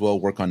 Might as well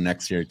work on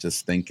next year.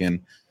 Just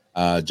thinking.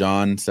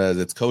 John says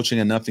it's coaching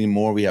and nothing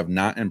more. We have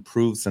not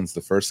improved since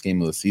the first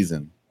game of the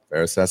season.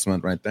 Fair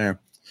assessment right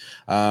there.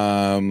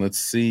 Let's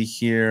see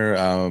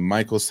here.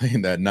 Michael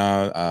saying that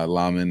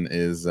Lamin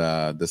is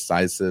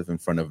decisive in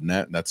front of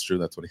net. That's true.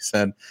 That's what he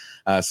said.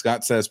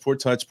 Scott says poor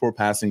touch, poor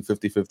passing,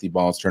 50-50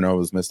 balls,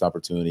 turnovers, missed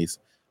opportunities,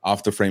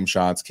 off the frame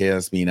shots,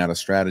 chaos being out of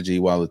strategy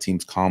while the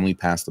teams calmly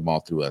pass the ball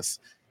through us.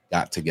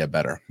 Got to get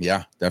better.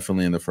 Yeah,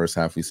 definitely in the first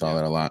half we saw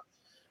that a lot.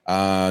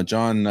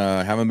 John,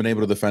 haven't been able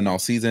to defend all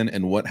season,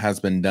 and what has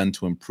been done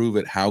to improve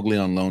it?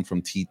 Haugley on loan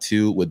from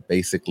T2 with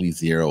basically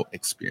 0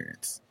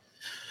 experience.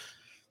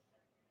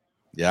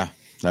 Yeah,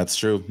 that's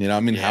true. You know, I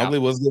mean, Haugley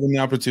was given the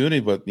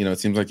opportunity, but, you know, it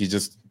seems like he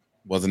just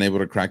wasn't able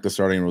to crack the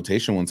starting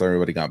rotation once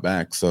everybody got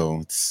back.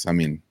 So,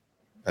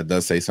 that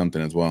does say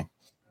something as well.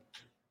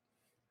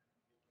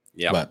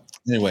 Yeah. But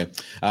anyway,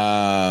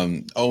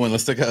 Owen,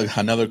 let's take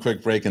another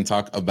quick break and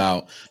talk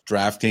about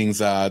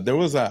DraftKings. There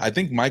was I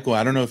think, Michael,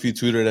 I don't know if you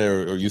tweeted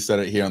it or you said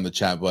it here on the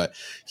chat, but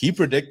he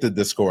predicted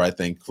the score, I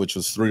think, which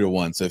was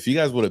 3-1. So if you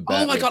guys would have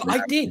bet. Oh, my God,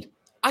 I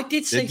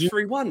did say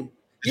 3-1.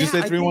 Did you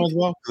say 3-1 as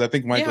well? Because I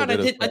think Michael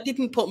did. I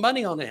didn't put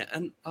money on it,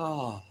 and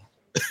I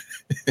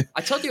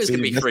told you it was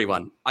going to be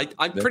 3-1.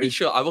 I'm pretty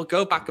sure. I will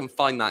go back and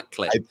find that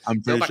clip.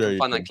 I'm pretty sure.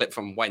 Find that clip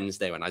from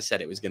Wednesday when I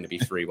said it was going to be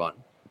 3-1.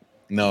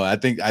 No, I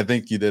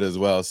think you did as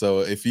well. So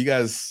if you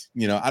guys,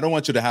 you know, I don't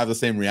want you to have the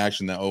same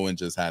reaction that Owen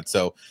just had.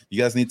 So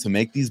you guys need to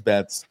make these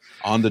bets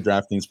on the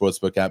DraftKings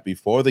Sportsbook app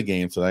before the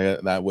game, so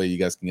that way you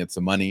guys can get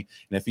some money.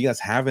 And if you guys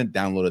haven't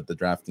downloaded the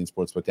DraftKings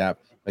Sportsbook app,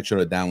 make sure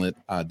to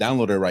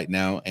download it right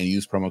now and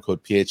use promo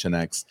code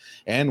PHNX.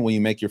 And when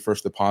you make your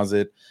first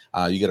deposit,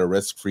 you get a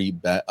risk-free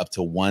bet up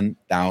to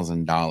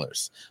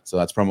 $1,000. So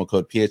that's promo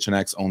code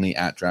PHNX only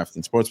at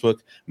DraftKings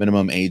Sportsbook.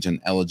 Minimum age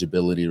and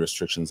eligibility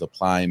restrictions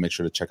apply. Make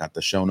sure to check out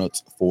the show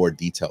notes for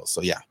details.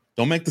 So yeah,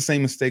 don't make the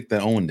same mistake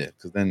that Owen did,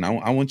 because then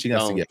I want you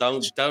guys to get.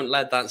 Don't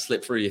let that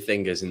slip through your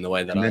fingers in the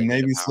way that I. And then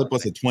maybe slip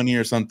us a 20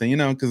 or something, you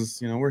know, because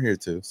we're here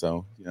too.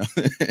 So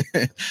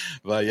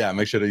but yeah,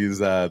 make sure to use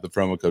the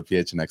promo code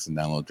PHNX and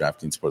download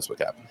DraftKings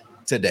Sportsbook app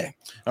today.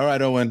 All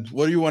right, Owen,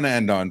 what do you want to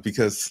end on?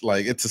 Because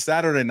it's a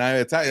Saturday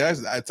night.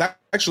 It's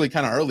actually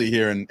kind of early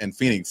here in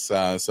Phoenix.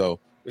 So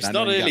it's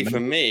not early for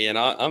me, and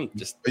I'm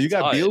just. But you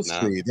got Beale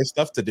Street. There's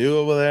stuff to do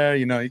over there.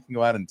 You know, you can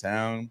go out in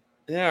town.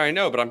 Yeah, I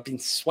know, but I've been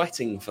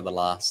sweating for the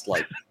last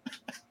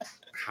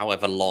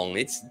however long.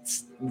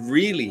 It's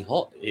really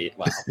hot here.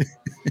 Wow.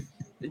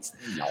 It's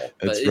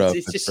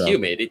just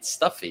humid. It's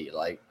stuffy.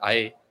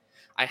 I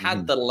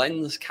had the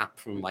lens cap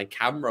from my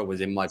camera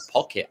was in my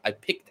pocket. I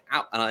picked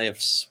out and I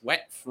have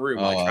sweat through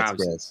my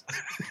trousers.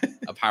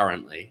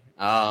 Apparently,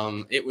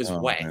 it was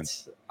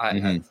wet.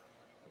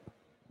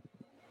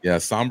 Yeah,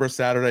 somber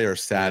Saturday or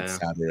sad Yeah.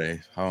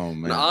 Saturday. Oh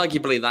man. And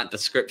arguably, that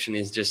description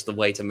is just the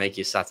way to make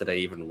your Saturday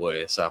even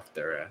worse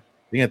after I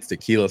think it's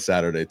tequila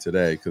Saturday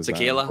today because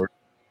tequila.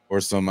 or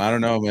some, I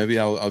don't know, maybe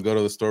I'll go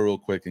to the store real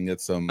quick and get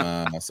some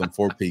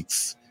Four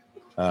Peaks.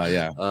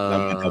 Yeah, that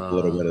might help a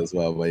little bit as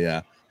well. But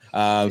yeah.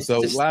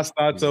 So just, last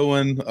thoughts,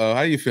 Owen.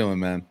 How you feeling,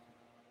 man?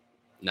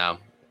 No.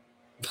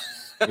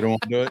 You don't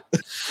want to do it?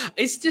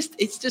 It's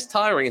just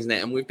tiring, isn't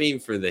it? And we've been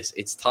through this.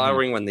 It's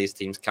tiring when these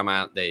teams come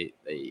out. They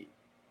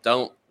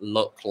don't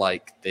look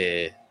like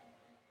they're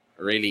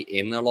really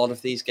in a lot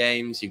of these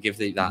games. You give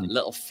that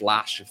little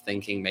flash of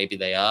thinking maybe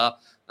they are,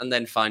 and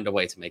then find a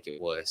way to make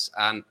it worse.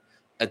 And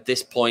at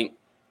this point,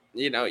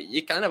 you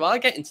kind of are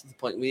getting to the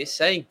point where you're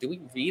saying, do we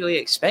really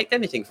expect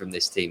anything from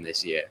this team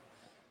this year?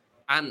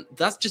 And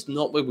that's just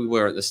not where we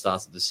were at the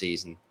start of the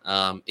season.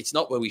 It's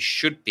not where we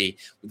should be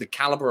with the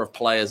caliber of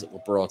players that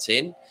were brought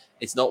in.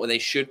 It's not where they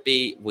should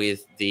be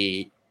with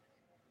the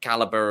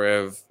caliber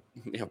of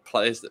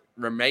players that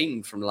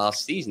remained from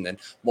last season and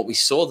what we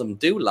saw them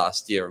do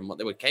last year and what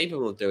they were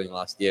capable of doing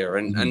last year.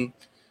 And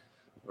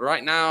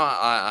right now,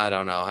 I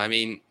don't know. I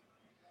mean,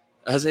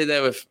 Jose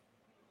there with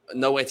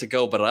nowhere to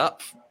go but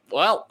up.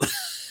 Well,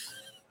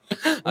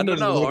 I don't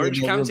know.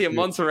 Orange County and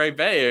Monterey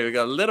Bay have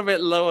got a little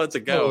bit lower to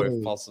go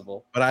if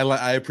possible. But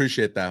I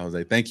appreciate that,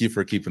 Jose. Thank you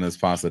for keeping us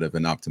positive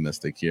and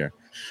optimistic here.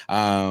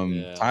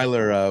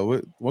 Tyler,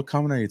 what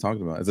comment are you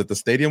talking about? Is it the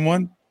stadium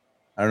one?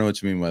 I don't know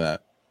what you mean by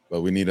that,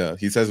 but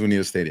he says we need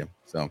a stadium,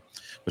 so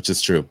which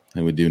is true,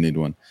 and we do need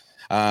one.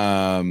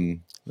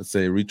 Let's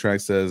say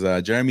Retract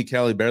says Jeremy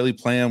Kelly barely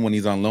playing when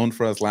he's on loan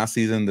for us last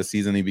season. This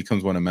season he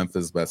becomes one of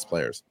Memphis' best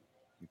players.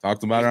 We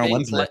talked about it on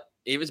Wednesday.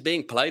 He was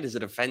being played as a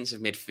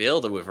defensive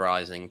midfielder with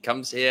Rising.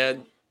 Comes here,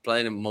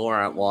 playing him more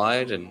out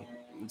wide, and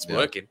it's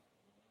working.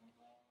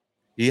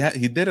 He had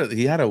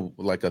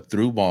a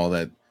through ball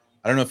that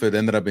I don't know if it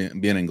ended up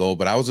being in goal,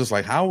 but I was just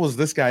like, how was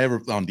this guy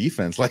ever on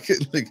defense? Like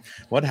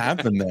what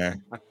happened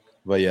there?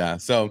 But yeah,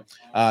 so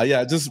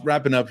just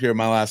wrapping up here.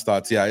 My last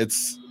thoughts. Yeah,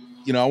 it's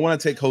I want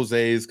to take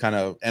Jose's kind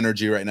of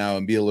energy right now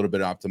and be a little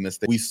bit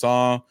optimistic. We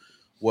saw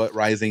what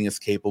Rising is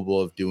capable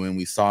of doing.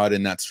 We saw it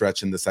in that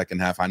stretch in the second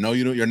half. I know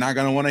you're not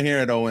going to want to hear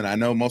it, Owen. I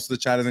know most of the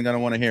chat isn't going to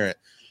want to hear it,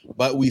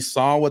 but we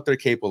saw what they're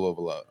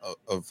capable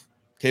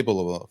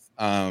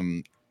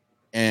of.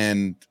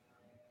 And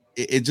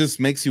it just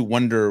makes you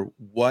wonder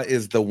what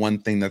is the one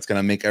thing that's going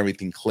to make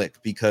everything click,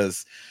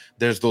 because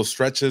there's those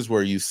stretches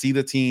where you see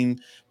the team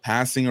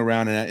passing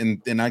around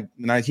and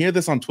I hear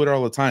this on Twitter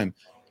all the time.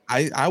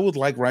 I would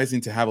like Rising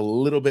to have a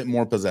little bit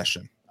more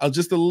possession,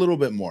 just a little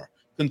bit more.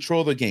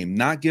 Control the game,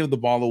 not give the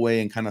ball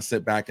away and kind of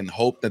sit back and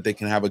hope that they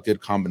can have a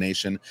good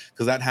combination,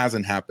 because that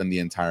hasn't happened the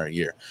entire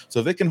year. So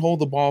if they can hold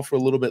the ball for a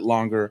little bit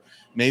longer,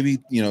 maybe,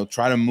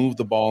 try to move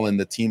the ball in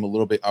the team a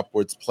little bit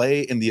upwards,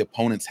 play in the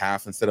opponent's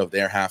half instead of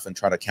their half and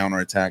try to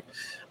counterattack,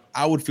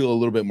 I would feel a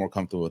little bit more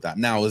comfortable with that.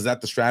 Now, is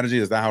that the strategy?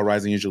 Is that how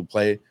Rising usually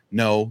play?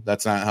 No,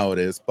 that's not how it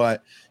is.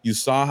 But you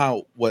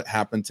saw what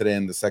happened today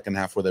in the second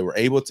half, where they were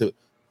able to,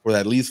 for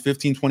at least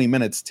 15, 20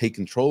 minutes, take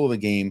control of the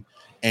game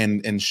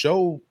and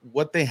show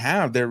what they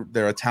have. They're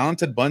a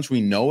talented bunch. We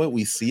know it.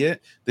 We see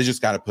it. They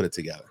just got to put it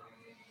together.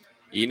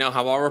 You know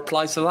how I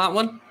reply to that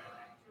one?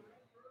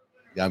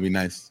 Gotta be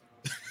nice.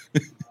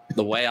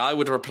 The way I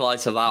would reply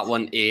to that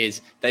one is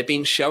they've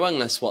been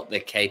showing us what they're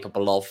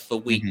capable of for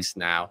weeks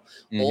now.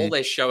 All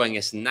they're showing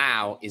us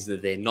now is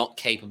that they're not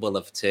capable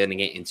of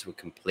turning it into a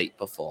complete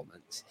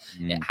performance.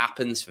 It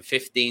happens for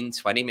 15,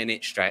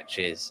 20-minute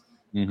stretches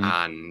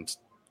and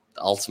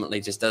ultimately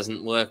just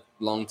doesn't work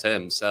long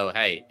term. So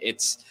hey,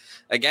 it's,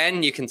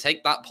 again, you can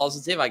take that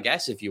positive, I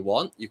guess, if you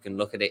want. You can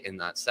look at it in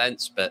that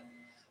sense, but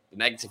the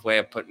negative way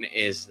of putting it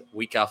is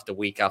week after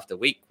week after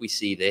week we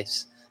see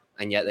this,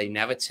 and yet they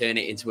never turn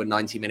it into a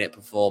 90-minute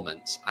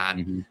performance.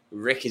 And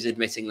Rick is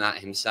admitting that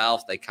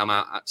himself. They come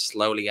out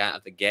slowly out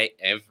of the gate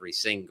every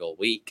single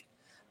week.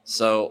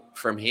 So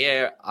from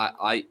here,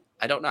 I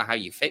don't know how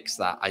you fix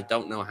that. I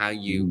don't know how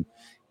you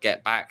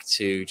get back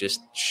to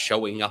just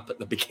showing up at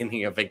the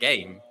beginning of a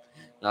game.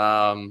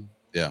 No,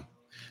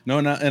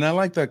 and I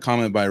like that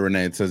comment by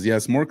Renee. It says,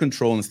 yes, more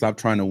control and stop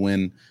trying to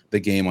win the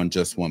game on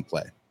just one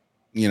play.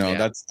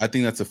 I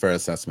think that's a fair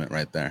assessment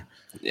right there.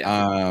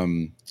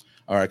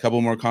 All right, a couple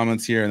more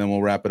comments here and then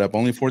we'll wrap it up.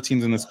 Only 4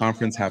 teams in this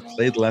conference have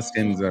played less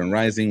games than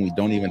Rising. We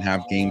don't even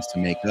have games to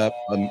make up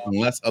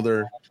unless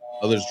others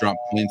drop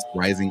points.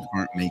 Rising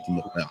aren't making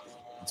the playoffs.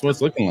 That's what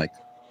it's looking like.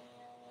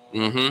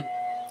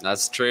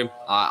 That's true.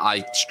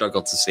 I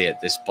struggle to see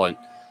at this point.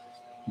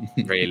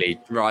 Really,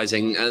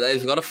 Rising,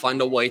 they've got to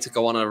find a way to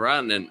go on a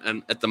run,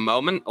 and at the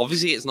moment,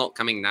 obviously, it's not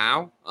coming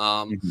now.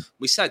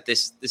 We said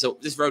this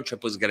road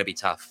trip was going to be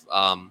tough.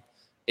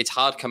 It's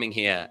hard coming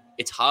here.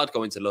 It's hard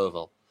going to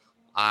Louisville,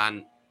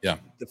 and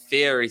the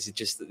fear is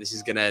just that this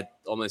is going to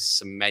almost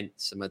cement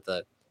some of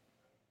the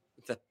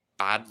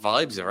bad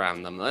vibes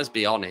around them. Let's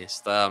be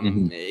honest.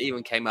 It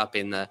even came up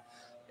in the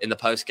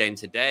post game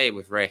today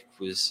with Rick.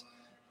 Was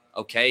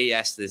okay,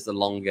 yes, there's the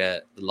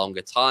longer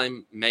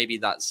time. Maybe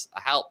that's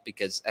a help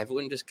because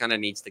everyone just kind of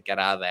needs to get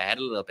out of their head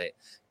a little bit,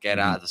 get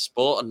out of the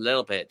sport a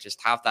little bit,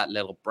 just have that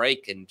little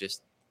break and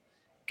just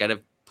get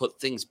to put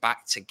things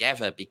back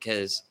together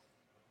because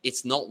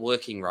it's not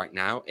working right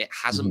now. It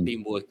hasn't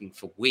been working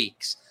for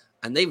weeks,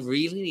 and they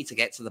really need to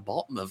get to the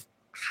bottom of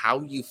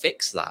how you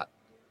fix that.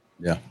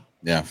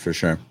 Yeah, for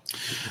sure.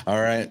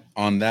 All right.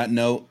 On that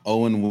note,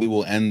 Owen, we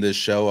will end this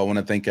show. I want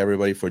to thank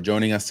everybody for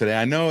joining us today.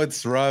 I know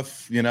it's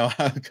rough,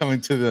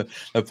 coming to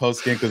the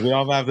post game because we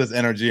all have this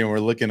energy and we're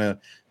looking to,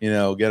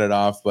 get it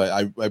off. But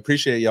I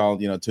appreciate y'all,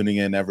 tuning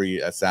in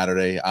every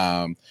Saturday.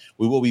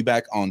 We will be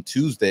back on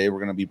Tuesday. We're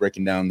going to be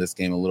breaking down this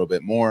game a little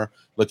bit more.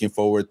 Looking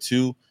forward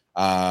to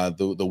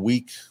the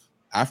week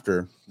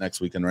after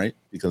next weekend, right?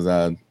 Because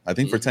I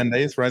think for 10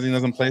 days, Rising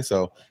doesn't play.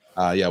 So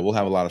we'll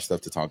have a lot of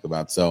stuff to talk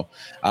about. So,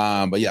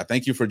 but yeah,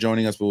 thank you for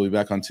joining us. We'll be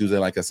back on Tuesday.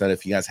 Like I said,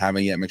 if you guys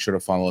haven't yet, make sure to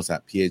follow us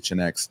at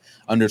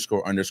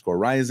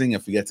PHNX__rising.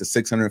 If we get to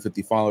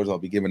 650 followers, I'll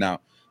be giving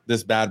out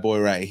this bad boy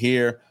right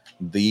here,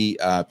 the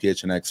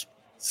PHNX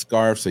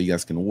scarf, so you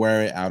guys can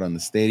wear it out on the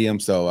stadium.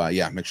 So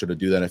make sure to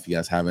do that. If you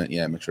guys haven't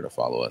yet, make sure to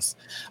follow us.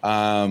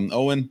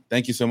 Owen,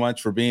 thank you so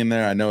much for being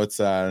there. I know it's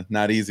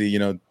not easy,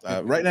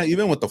 right now,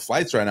 even with the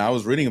flights right now, I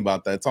was reading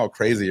about that. It's all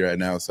crazy right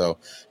now. So,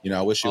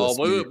 I wish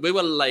you we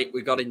were late.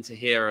 We got into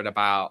here at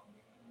about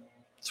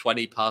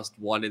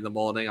 1:20 in the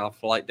morning. Our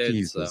flight did.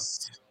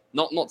 Jesus.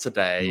 So not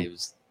today. It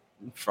was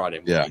Friday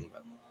morning.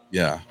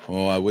 Yeah.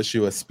 Well, I wish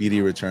you a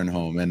speedy return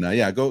home. And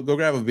go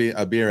grab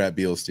a beer at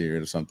Beale's Steer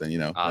or something,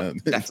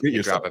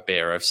 Definitely grab a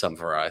beer of some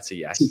variety,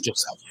 yes.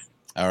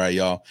 All right,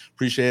 y'all.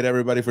 Appreciate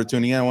everybody for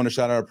tuning in. I want to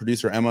shout out our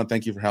producer, Emma.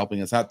 Thank you for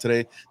helping us out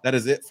today. That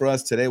is it for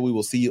us today. We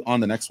will see you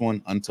on the next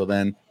one. Until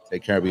then,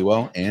 take care, be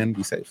well, and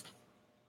be safe.